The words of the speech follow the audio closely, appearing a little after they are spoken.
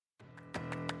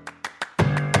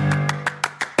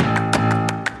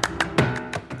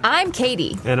I'm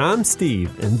Katie. And I'm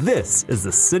Steve, and this is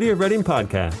the City of Reading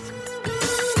Podcast.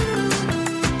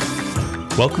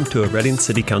 Welcome to a Reading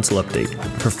City Council update.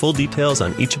 For full details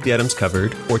on each of the items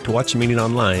covered, or to watch a meeting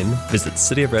online, visit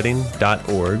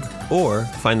cityofreading.org or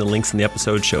find the links in the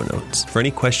episode show notes. For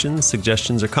any questions,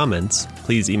 suggestions, or comments,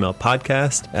 please email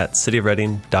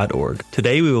podcast@cityofreading.org.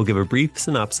 Today, we will give a brief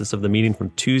synopsis of the meeting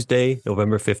from Tuesday,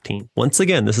 November 15th. Once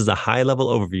again, this is a high-level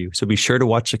overview, so be sure to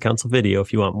watch the council video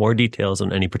if you want more details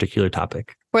on any particular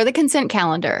topic. For the consent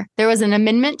calendar, there was an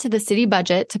amendment to the city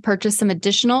budget to purchase some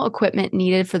additional equipment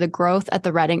needed for the growth at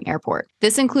the Reading Airport.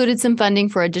 This included some funding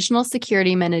for additional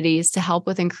security amenities to help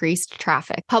with increased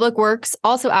traffic. Public Works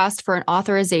also asked for an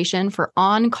authorization for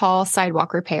on-call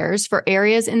sidewalk repairs for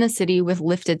areas in the city with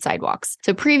lifted sidewalks.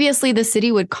 So previously, the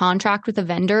city would contract with a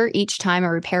vendor each time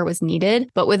a repair was needed,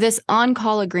 but with this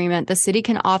on-call agreement, the city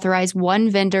can authorize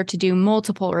one vendor to do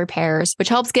multiple repairs, which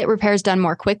helps get repairs done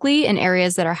more quickly in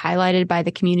areas that are highlighted by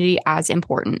the community as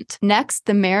important. Next,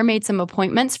 the mayor made some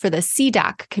appointments for the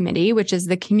CDAC committee, which is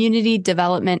the Community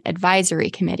Development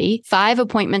Advisory Committee. 5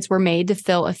 appointments were made to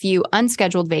fill a few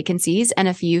unscheduled vacancies and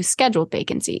a few scheduled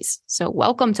vacancies. So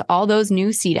welcome to all those new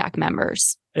CDAC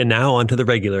members. And now onto the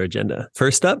regular agenda.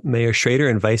 First up, Mayor Schrader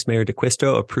and Vice Mayor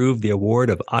DeQuisto approved the award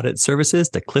of audit services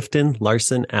to Clifton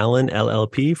Larson Allen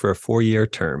LLP for a 4-year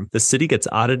term. The city gets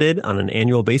audited on an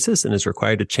annual basis and is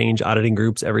required to change auditing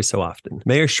groups every so often.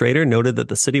 Mayor Schrader noted that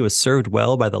the city was served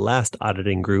well by the last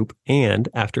auditing group, and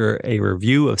after a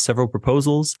review of several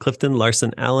proposals, Clifton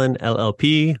Larson Allen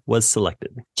LLP was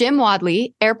selected. Jim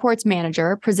Wadley, airport's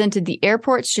manager, presented the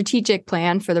airport strategic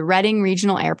plan for the Reading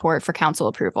Regional Airport for council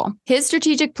approval. His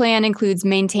strategic plan includes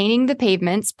maintaining the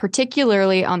pavements,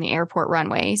 particularly on the airport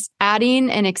runways, adding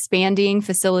and expanding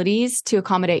facilities to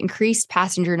accommodate increased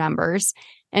passenger numbers,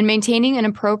 and maintaining an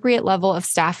appropriate level of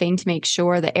staffing to make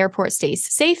sure the airport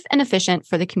stays safe and efficient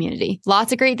for the community.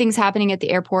 Lots of great things happening at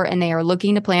the airport, and they are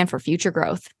looking to plan for future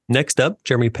growth. Next up,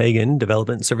 Jeremy Pagan,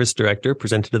 Development Service Director,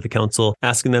 presented to the council,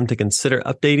 asking them to consider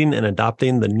updating and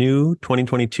adopting the new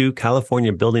 2022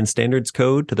 California Building Standards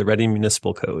Code to the Reading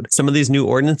Municipal Code. Some of these new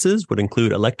ordinances would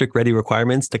include electric-ready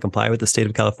requirements to comply with the state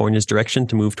of California's direction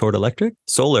to move toward electric.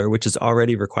 Solar, which is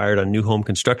already required on new home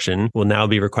construction, will now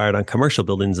be required on commercial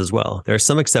buildings as well. There are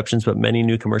some exceptions, but many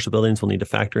new commercial buildings will need to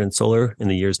factor in solar in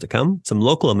the years to come. Some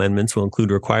local amendments will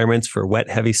include requirements for wet,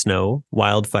 heavy snow,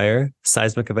 wildfire,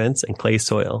 seismic events, and clay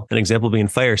soil. An example being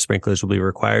fire sprinklers will be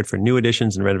required for new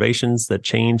additions and renovations that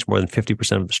change more than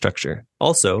 50% of the structure.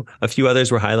 Also, a few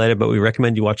others were highlighted, but we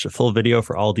recommend you watch the full video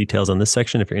for all details on this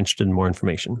section if you're interested in more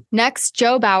information. Next,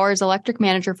 Joe Bowers, electric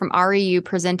manager from REU,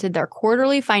 presented their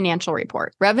quarterly financial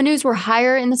report. Revenues were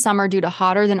higher in the summer due to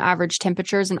hotter than average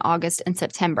temperatures in August and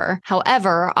September.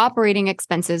 However, operating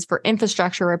expenses for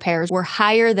infrastructure repairs were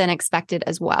higher than expected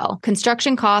as well.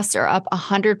 Construction costs are up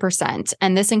 100%,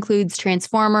 and this includes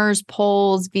transformers,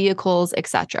 poles, vehicles,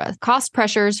 etc. Cost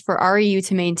pressures for REU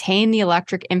to maintain the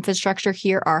electric infrastructure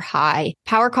here are high.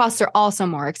 Power costs are also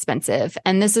more expensive,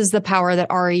 and this is the power that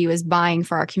REU is buying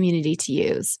for our community to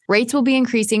use. Rates will be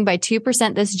increasing by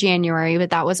 2% this January,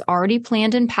 but that was already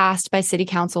planned and passed by City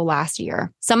Council last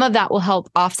year. Some of that will help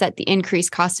offset the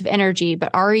increased cost of energy,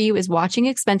 but REU is watching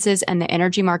expenses and the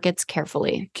energy markets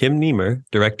carefully. Kim Niemer,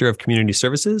 Director of Community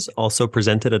Services, also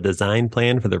presented a design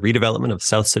plan for the redevelopment of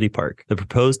South City Park. The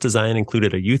proposed design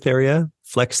included a youth area,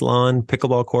 flex lawn,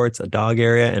 pickleball courts, a dog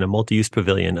area, and a multi-use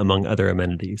pavilion, among other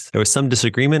amenities. There was some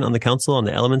disagreement on the council on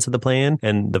the elements of the plan,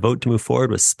 and the vote to move forward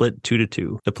was split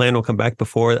 2-2. The plan will come back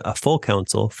before a full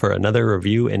council for another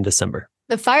review in December.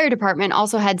 The fire department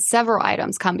also had several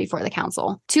items come before the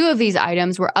council. 2 of these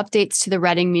items were updates to the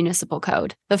Reading Municipal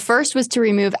Code. The first was to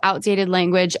remove outdated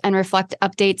language and reflect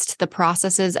updates to the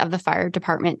processes of the fire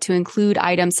department to include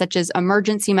items such as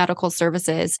emergency medical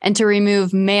services and to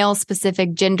remove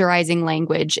male-specific genderizing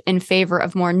language in favor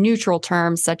of more neutral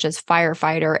terms such as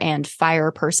firefighter and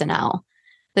fire personnel.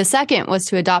 The second was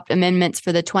to adopt amendments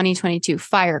for the 2022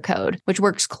 Fire Code, which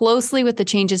works closely with the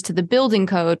changes to the Building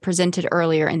Code presented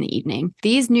earlier in the evening.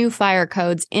 These new fire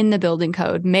codes in the Building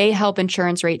Code may help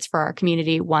insurance rates for our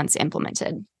community once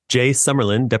implemented. Jay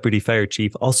Summerlin, Deputy Fire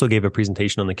Chief, also gave a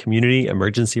presentation on the Community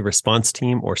Emergency Response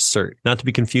Team, or CERT, not to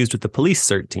be confused with the Police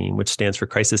CERT Team, which stands for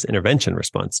Crisis Intervention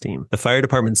Response Team. The Fire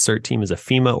Department's CERT Team is a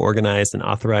FEMA-organized and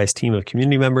authorized team of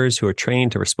community members who are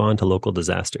trained to respond to local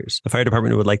disasters. The Fire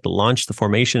Department would like to launch the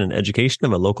formation and education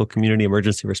of a local Community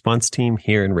Emergency Response Team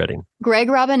here in Reading. Greg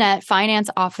Robinette, Finance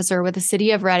Officer with the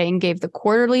City of Reading, gave the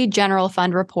quarterly general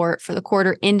fund report for the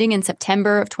quarter ending in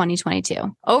September of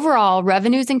 2022. Overall,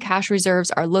 revenues and cash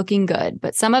reserves are looking looking good,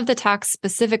 but some of the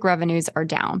tax-specific revenues are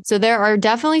down. So there are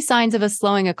definitely signs of a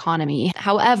slowing economy.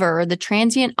 However, the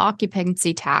transient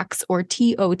occupancy tax, or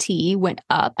TOT, went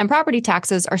up, and property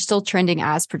taxes are still trending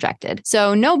as projected.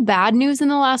 So no bad news in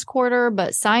the last quarter,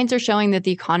 but signs are showing that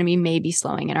the economy may be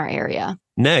slowing in our area.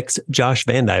 Next, Josh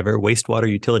Vandiver, Wastewater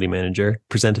Utility Manager,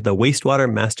 presented the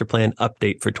Wastewater Master Plan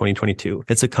Update for 2022.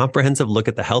 It's a comprehensive look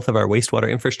at the health of our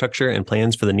wastewater infrastructure and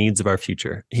plans for the needs of our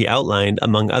future. He outlined,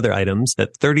 among other items,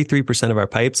 that 33% of our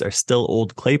pipes are still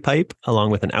old clay pipe,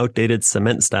 along with an outdated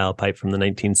cement-style pipe from the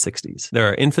 1960s. There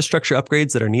are infrastructure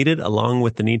upgrades that are needed, along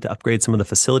with the need to upgrade some of the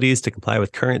facilities to comply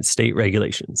with current state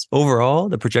regulations. Overall,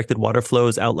 the projected water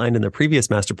flows outlined in the previous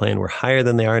master plan were higher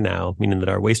than they are now, meaning that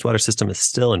our wastewater system is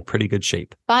still in pretty good shape.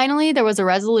 Finally, there was a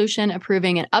resolution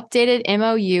approving an updated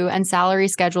MOU and salary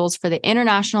schedules for the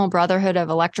International Brotherhood of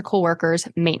Electrical Workers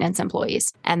maintenance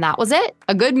employees. And that was it.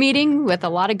 A good meeting with a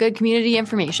lot of good community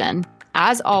information.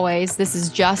 As always, this is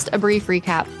just a brief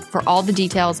recap. For all the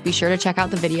details, be sure to check out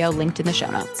the video linked in the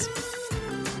show notes.